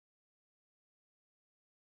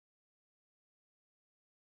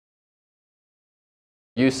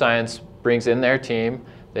YouScience brings in their team.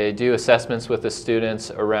 They do assessments with the students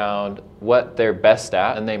around what they're best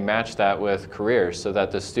at, and they match that with careers so that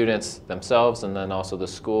the students themselves and then also the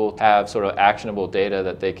school have sort of actionable data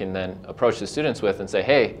that they can then approach the students with and say,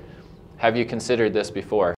 hey, have you considered this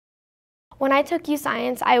before? When I took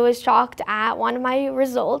YouScience, I was shocked at one of my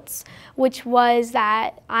results, which was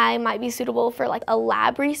that I might be suitable for like a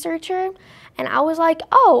lab researcher. And I was like,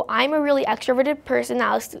 oh, I'm a really extroverted person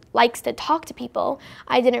that likes to talk to people.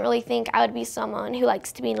 I didn't really think I would be someone who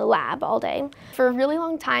likes to be in a lab all day. For a really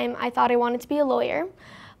long time, I thought I wanted to be a lawyer.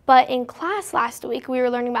 But in class last week, we were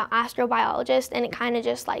learning about astrobiologists, and it kind of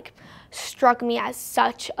just like struck me as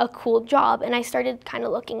such a cool job, and I started kind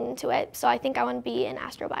of looking into it. So I think I want to be an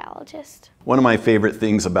astrobiologist. One of my favorite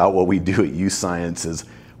things about what we do at YouScience is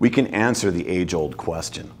we can answer the age-old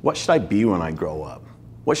question, what should I be when I grow up?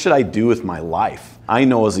 What should I do with my life? I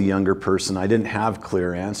know as a younger person, I didn't have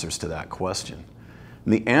clear answers to that question.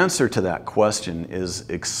 And the answer to that question is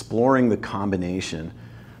exploring the combination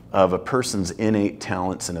of a person's innate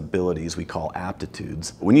talents and abilities we call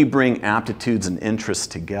aptitudes. When you bring aptitudes and interests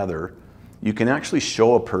together, you can actually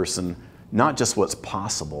show a person not just what's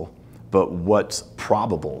possible, but what's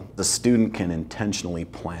probable. The student can intentionally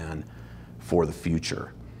plan for the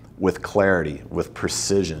future with clarity, with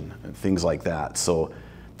precision, and things like that. So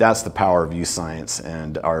that's the power of YouScience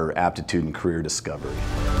and our aptitude and career discovery.